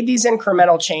made these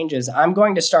incremental changes, I'm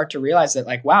going to start to realize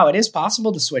that wow, it is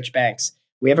possible to switch banks.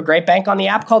 We have a great bank on the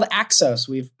app called Axos.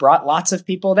 We've brought lots of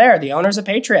people there. The owner's a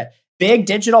patriot. Big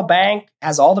digital bank,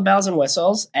 has all the bells and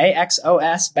whistles,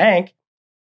 AXOS Bank.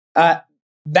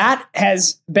 That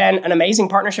has been an amazing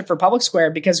partnership for Public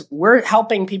Square because we're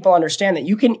helping people understand that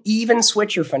you can even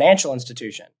switch your financial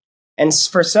institution. And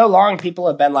for so long, people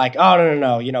have been like, oh,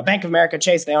 no. Bank of America,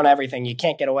 Chase, they own everything. You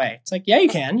can't get away. It's like, yeah, you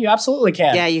can. You absolutely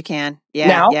can. Yeah, you can.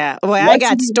 Yeah. Well, I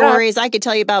got stories. I could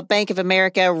tell you about Bank of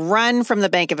America. Run from the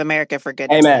Bank of America, for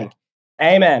goodness sake.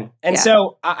 Amen. And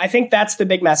so I think that's the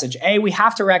big message. We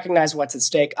have to recognize what's at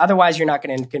stake. Otherwise, you're not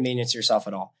going to inconvenience yourself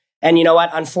at all. And you know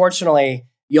what? Unfortunately,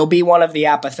 you'll be one of the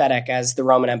apathetic as the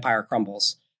Roman Empire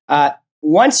crumbles.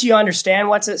 Once you understand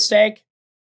what's at stake,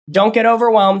 don't get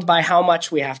overwhelmed by how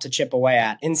much we have to chip away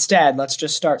at. Instead, let's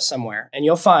just start somewhere. And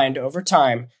you'll find over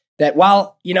time that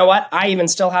while, you know what, I even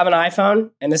still have an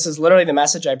iPhone, and this is literally the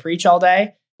message I preach all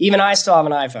day, even I still have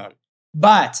an iPhone.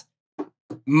 But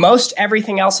most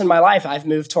everything else in my life, I've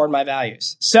moved toward my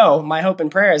values. So my hope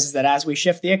and prayer is that as we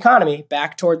shift the economy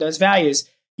back toward those values,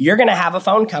 you're going to have a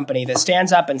phone company that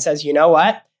stands up and says, you know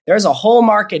what, there's a whole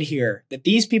market here that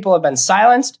these people have been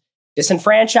silenced,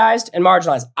 disenfranchised, and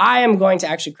marginalized. I am going to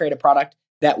actually create a product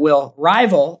that will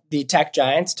rival the tech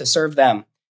giants to serve them.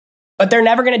 But they're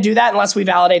never going to do that unless we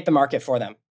validate the market for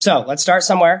them. So let's start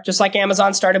somewhere, just like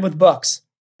Amazon started with books.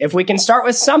 If we can start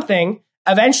with something,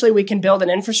 eventually we can build an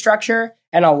infrastructure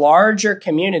and a larger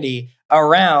community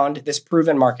around this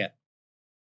proven market.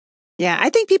 Yeah, I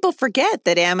think people forget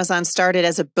that Amazon started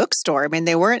as a bookstore. I mean,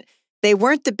 they weren't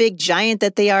the big giant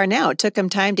that they are now. It took them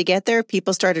time to get there.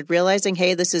 People started realizing,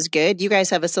 hey, this is good. You guys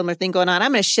have a similar thing going on.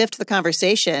 I'm going to shift the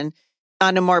conversation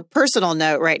on a more personal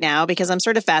note right now because I'm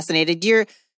sort of fascinated. You're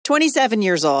 27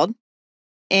 years old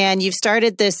and you've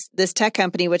started this tech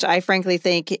company, which I frankly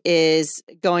think is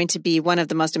going to be one of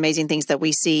the most amazing things that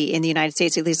we see in the United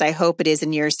States. At least I hope it is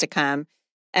in years to come.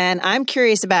 And I'm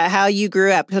curious about how you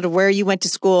grew up, sort of where you went to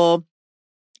school.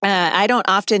 I don't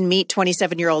often meet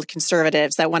 27-year-old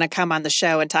conservatives that want to come on the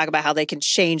show and talk about how they can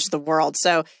change the world.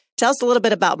 So tell us a little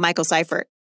bit about Michael Seifert.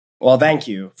 Well, thank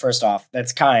you. First off,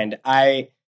 that's kind. I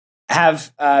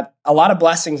have a lot of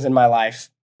blessings in my life,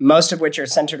 most of which are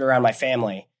centered around my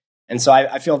family. And so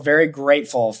I feel very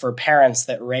grateful for parents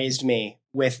that raised me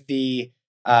with the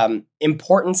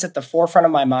importance at the forefront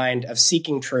of my mind of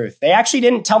seeking truth. They actually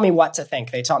didn't tell me what to think.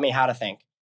 They taught me how to think.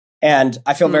 And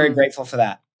I feel very grateful for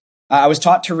that. I was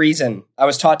taught to reason. I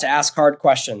was taught to ask hard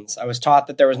questions. I was taught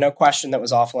that there was no question that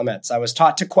was off limits. I was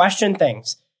taught to question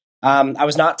things. I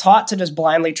was not taught to just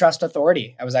blindly trust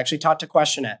authority. I was actually taught to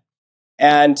question it.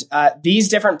 And these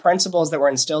different principles that were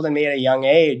instilled in me at a young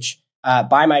age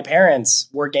by my parents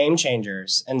were game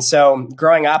changers. And so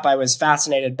growing up, I was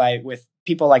fascinated with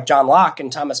people like John Locke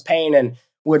and Thomas Paine and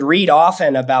would read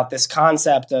often about this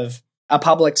concept of a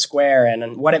public square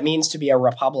and what it means to be a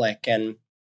republic and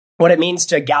what it means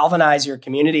to galvanize your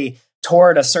community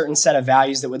toward a certain set of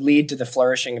values that would lead to the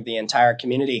flourishing of the entire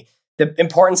community. The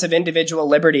importance of individual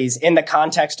liberties in the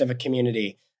context of a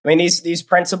community. I mean, these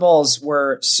principles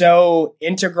were so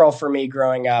integral for me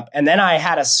growing up. And then I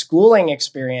had a schooling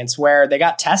experience where they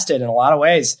got tested in a lot of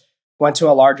ways. Went to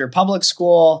a larger public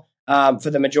school for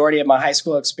the majority of my high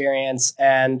school experience.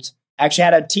 And actually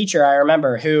had a teacher, I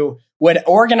remember, who would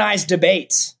organize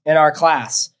debates in our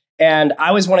class. And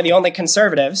I was one of the only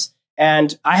conservatives,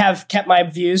 and I have kept my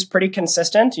views pretty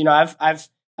consistent. You know, I've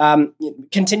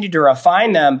continued to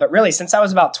refine them, but really since I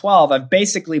was about 12, I've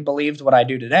basically believed what I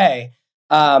do today.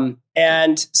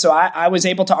 And so I was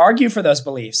able to argue for those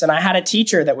beliefs, and I had a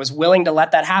teacher that was willing to let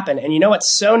that happen. And you know,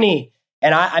 what's so neat,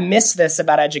 and I miss this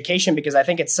about education because I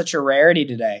think it's such a rarity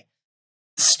today.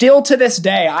 Still to this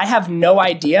day, I have no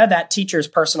idea that teacher's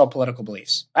personal political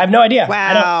beliefs. I have no idea.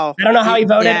 Wow. I don't know how he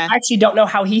voted. Yeah. I actually don't know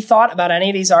how he thought about any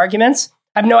of these arguments.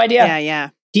 I have no idea. Yeah.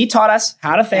 He taught us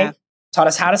how to think, taught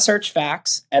us how to search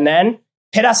facts, and then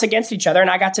pit us against each other. And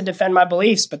I got to defend my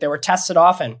beliefs, but they were tested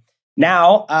often.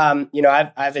 Now,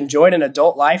 I've enjoyed an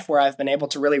adult life where I've been able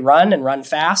to really run and run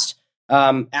fast.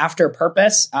 after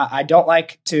purpose. I don't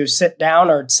like to sit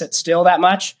down or sit still that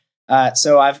much.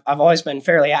 So I've always been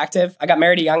fairly active. I got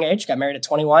married at a young age, got married at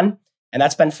 21, and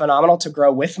that's been phenomenal to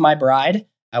grow with my bride.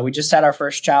 We just had our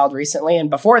first child recently. And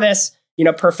before this,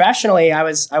 professionally, I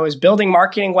was building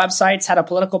marketing websites, had a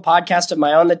political podcast of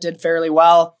my own that did fairly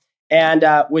well, and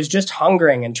was just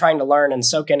hungering and trying to learn and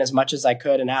soak in as much as I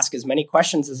could and ask as many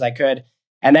questions as I could.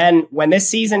 And then when this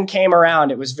season came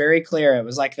around, it was very clear. It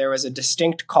was like there was a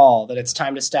distinct call that it's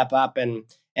time to step up and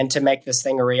to make this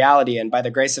thing a reality. And by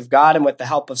the grace of God and with the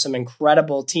help of some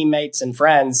incredible teammates and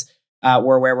friends,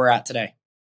 we're where we're at today.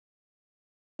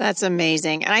 That's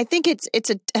amazing. And I think it's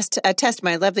a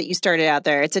testimony. I love that you started out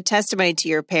there. It's a testimony to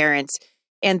your parents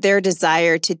and their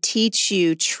desire to teach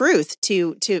you truth,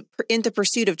 to in the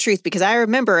pursuit of truth. Because I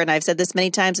remember, and I've said this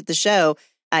many times at the show,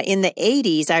 in the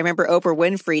 80s, I remember Oprah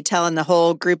Winfrey telling the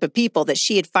whole group of people that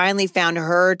she had finally found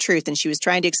her truth, and she was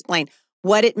trying to explain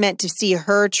what it meant to see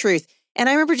her truth. And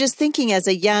I remember just thinking as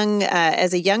a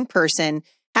young person,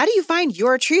 how do you find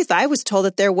your truth? I was told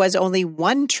that there was only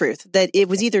one truth, that it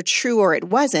was either true or it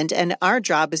wasn't. And our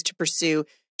job is to pursue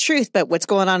truth. But what's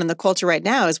going on in the culture right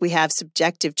now is we have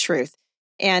subjective truth.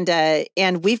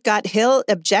 And we've got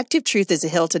objective truth is a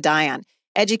hill to die on.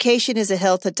 Education is a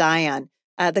hill to die on.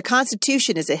 The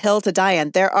Constitution is a hill to die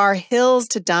on. There are hills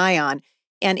to die on.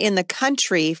 And in the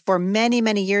country for many,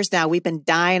 many years now, we've been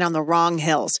dying on the wrong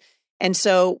hills. And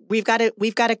so we've got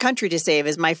a country to save,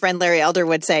 as my friend Larry Elder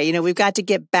would say. We've got to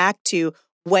get back to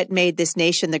what made this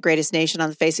nation the greatest nation on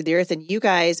the face of the earth. And you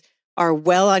guys are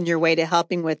well on your way to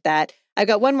helping with that. I've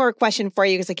got one more question for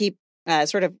you because I keep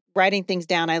sort of writing things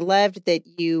down. I loved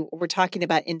that you were talking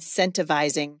about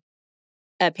incentivizing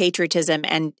patriotism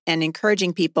and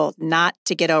encouraging people not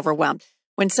to get overwhelmed.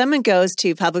 When someone goes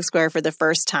to Public Square for the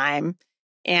first time,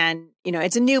 and,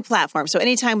 it's a new platform. So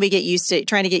anytime we get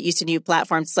trying to get used to new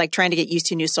platforms, it's like trying to get used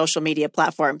to a new social media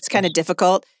platform. It's kind of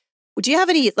difficult. Would you have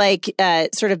any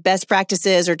sort of best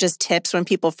practices or just tips when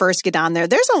people first get on there?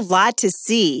 There's a lot to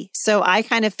see. So I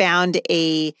kind of found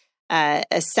a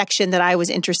section that I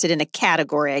was interested in, a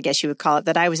category, I guess you would call it,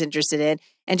 that I was interested in,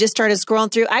 and just started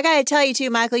scrolling through. I got to tell you too,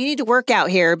 Michael, you need to work out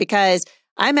here because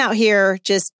I'm out here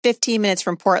just 15 minutes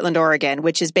from Portland, Oregon,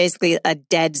 which is basically a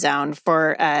dead zone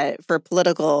for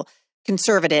political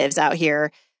conservatives out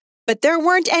here. But there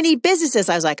weren't any businesses.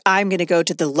 I was like, I'm going to go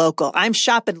to the local. I'm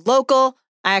shopping local.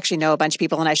 I actually know a bunch of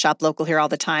people and I shop local here all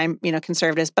the time,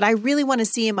 conservatives, but I really want to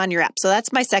see them on your app. So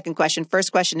that's my second question.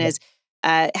 First question is,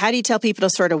 how do you tell people to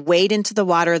sort of wade into the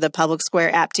water of the Public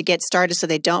Square app to get started so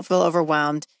they don't feel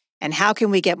overwhelmed? And how can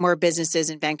we get more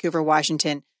businesses in Vancouver,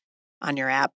 Washington on your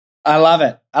app? I love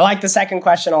it. I like the second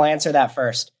question. I'll answer that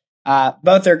first.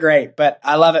 Both are great, but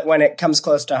I love it when it comes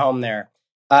close to home there.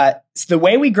 So the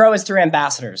way we grow is through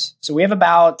ambassadors. So we have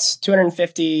about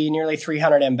 250, nearly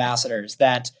 300 ambassadors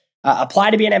that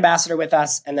apply to be an ambassador with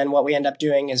us. And then what we end up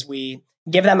doing is we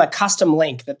give them a custom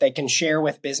link that they can share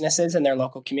with businesses in their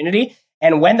local community.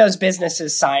 And when those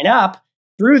businesses sign up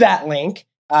through that link,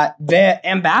 the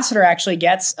ambassador actually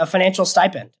gets a financial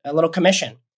stipend, a little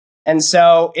commission. And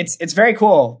so it's very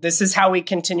cool. This is how we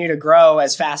continue to grow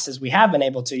as fast as we have been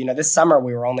able to. This summer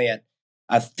we were only at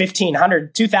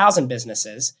 1,500, 2,000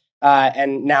 businesses.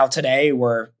 And now today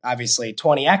we're obviously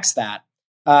 20x that.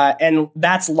 And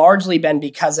that's largely been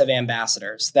because of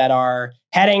ambassadors that are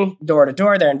heading door to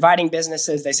door. They're inviting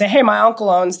businesses. They say, hey, my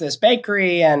uncle owns this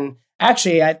bakery. And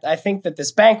actually, I think that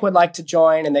this bank would like to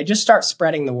join. And they just start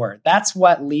spreading the word. That's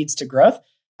what leads to growth.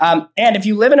 And if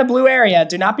you live in a blue area,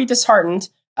 do not be disheartened.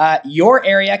 Your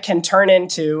area can turn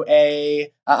into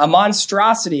a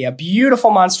monstrosity, a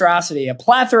beautiful monstrosity, a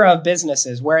plethora of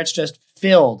businesses where it's just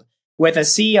filled with a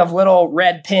sea of little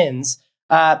red pins.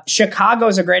 Chicago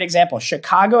is a great example.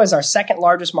 Chicago is our second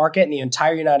largest market in the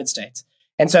entire United States.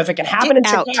 And so if it can happen in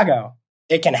Chicago,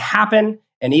 it can happen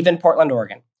in even Portland,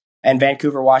 Oregon, and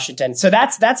Vancouver, Washington. So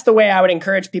that's the way I would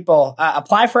encourage people.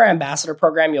 Apply for our ambassador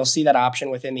program. You'll see that option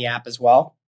within the app as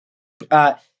well.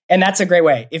 And that's a great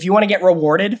way. If you want to get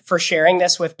rewarded for sharing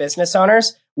this with business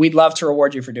owners, we'd love to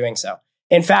reward you for doing so.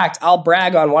 In fact, I'll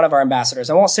brag on one of our ambassadors.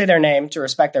 I won't say their name to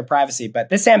respect their privacy, but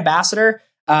this ambassador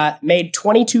made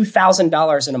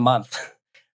 $22,000 in a month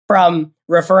from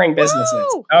referring businesses.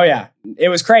 Whoa! Oh, yeah. It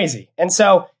was crazy. And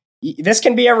so this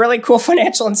can be a really cool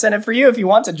financial incentive for you if you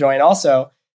want to join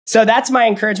also. So that's my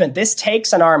encouragement. This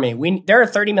takes an army. There are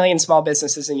 30 million small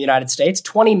businesses in the United States.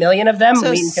 20 million of them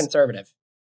lean conservative.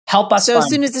 Help us. So as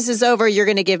soon as this is over, you're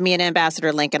going to give me an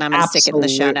ambassador link and I'm going to stick it in the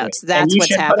show notes. That's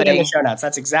what's happening. Put it in the show notes.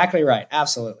 That's exactly right.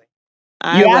 Absolutely.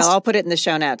 I'll put it in the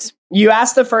show notes. You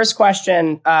asked the first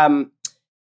question. Remind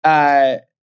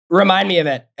me of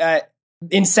it.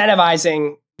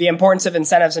 Incentivizing the importance of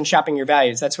incentives and shopping your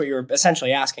values. That's what you were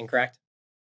essentially asking, correct?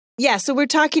 Yeah, so we're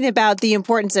talking about the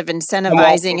importance of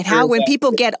incentivizing and how when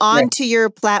people get onto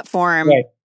your platform,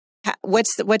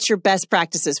 what's your best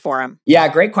practices for them? Yeah,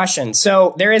 great question.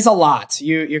 So there is a lot.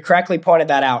 You correctly pointed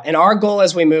that out. And our goal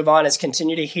as we move on is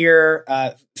continue to hear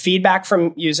feedback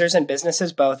from users and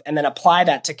businesses both, and then apply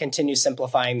that to continue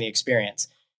simplifying the experience.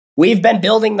 We've been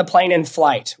building the plane in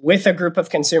flight with a group of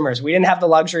consumers. We didn't have the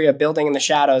luxury of building in the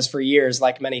shadows for years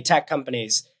like many tech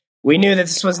companies. We knew that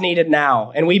this was needed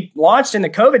now. And we launched in the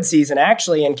COVID season,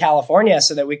 actually, in California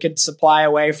so that we could supply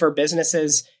a way for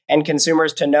businesses and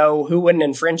consumers to know who wouldn't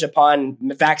infringe upon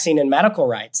vaccine and medical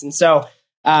rights. And so,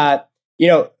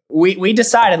 we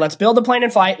decided, let's build the plane in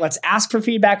flight, let's ask for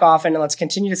feedback often, and let's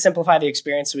continue to simplify the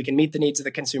experience so we can meet the needs of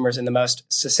the consumers in the most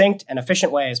succinct and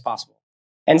efficient way as possible.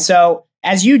 And so,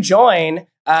 as you join,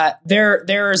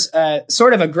 there's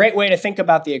sort of a great way to think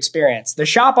about the experience. The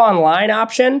shop online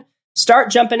option,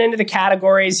 start jumping into the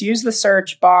categories, use the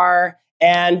search bar,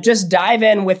 and just dive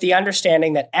in with the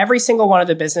understanding that every single one of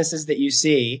the businesses that you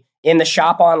see in the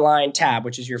Shop Online tab,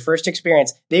 which is your first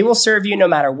experience, they will serve you no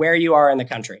matter where you are in the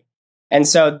country. And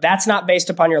so that's not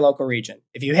based upon your local region.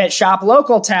 If you hit Shop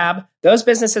Local tab, those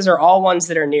businesses are all ones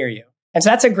that are near you. And so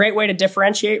that's a great way to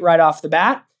differentiate right off the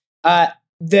bat.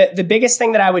 The biggest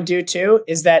thing that I would do too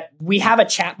is that we have a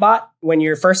chat bot when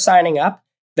you're first signing up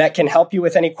that can help you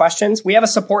with any questions. We have a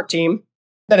support team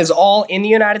that is all in the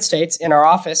United States in our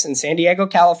office in San Diego,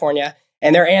 California,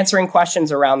 and they're answering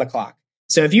questions around the clock.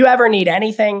 So if you ever need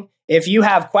anything, if you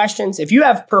have questions, if you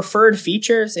have preferred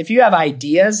features, if you have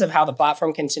ideas of how the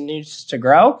platform continues to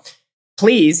grow,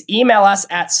 please email us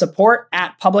at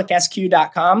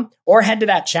support@publicsq.com or head to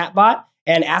that chat bot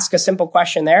and ask a simple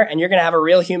question there. And you're going to have a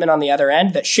real human on the other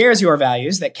end that shares your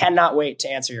values that cannot wait to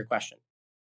answer your question.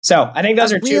 So I think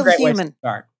those are two great ways to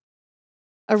start.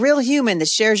 A real human that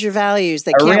shares your values,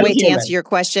 that can't wait to answer your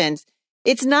questions.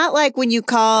 It's not like when you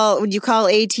call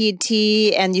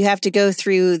AT&T and you have to go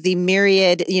through the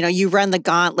myriad, you run the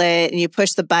gauntlet and you push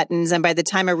the buttons. And by the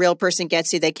time a real person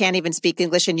gets you, they can't even speak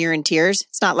English and you're in tears.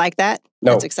 It's not like that.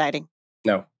 No. That's exciting.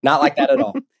 No, not like that at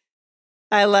all.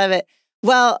 I love it.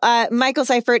 Well, Michael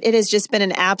Seifert, it has just been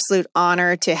an absolute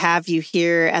honor to have you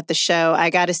here at the show.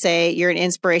 I got to say, you're an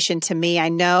inspiration to me. I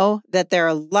know that there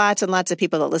are lots and lots of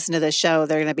people that listen to this show.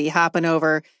 They're going to be hopping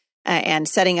over and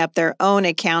setting up their own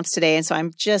accounts today. And so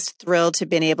I'm just thrilled to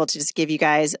been able to just give you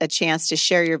guys a chance to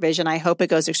share your vision. I hope it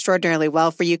goes extraordinarily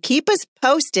well for you. Keep us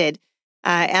posted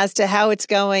as to how it's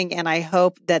going. And I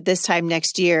hope that this time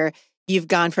next year, you've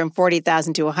gone from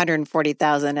 40,000 to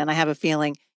 140,000. And I have a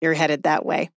feeling you're headed that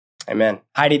way. Amen.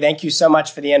 Heidi, thank you so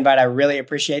much for the invite. I really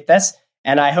appreciate this.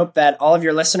 And I hope that all of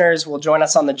your listeners will join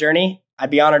us on the journey. I'd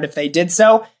be honored if they did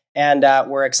so. And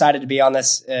we're excited to be on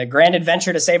this grand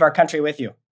adventure to save our country with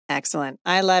you. Excellent.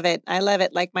 I love it. I love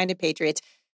it. Like-minded patriots.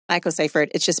 Michael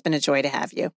Seifert, it's just been a joy to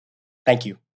have you. Thank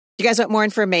you. If you guys want more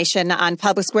information on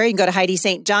Public Square, you can go to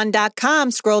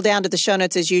HeidiSt.John.com, scroll down to the show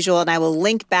notes as usual, and I will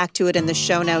link back to it in the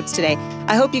show notes today.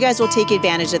 I hope you guys will take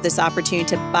advantage of this opportunity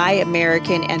to buy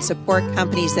American and support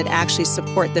companies that actually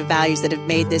support the values that have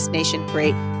made this nation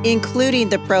great, including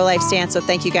the pro-life stance. So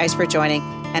thank you guys for joining,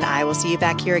 and I will see you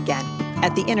back here again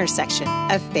at the intersection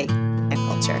of faith and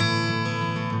culture.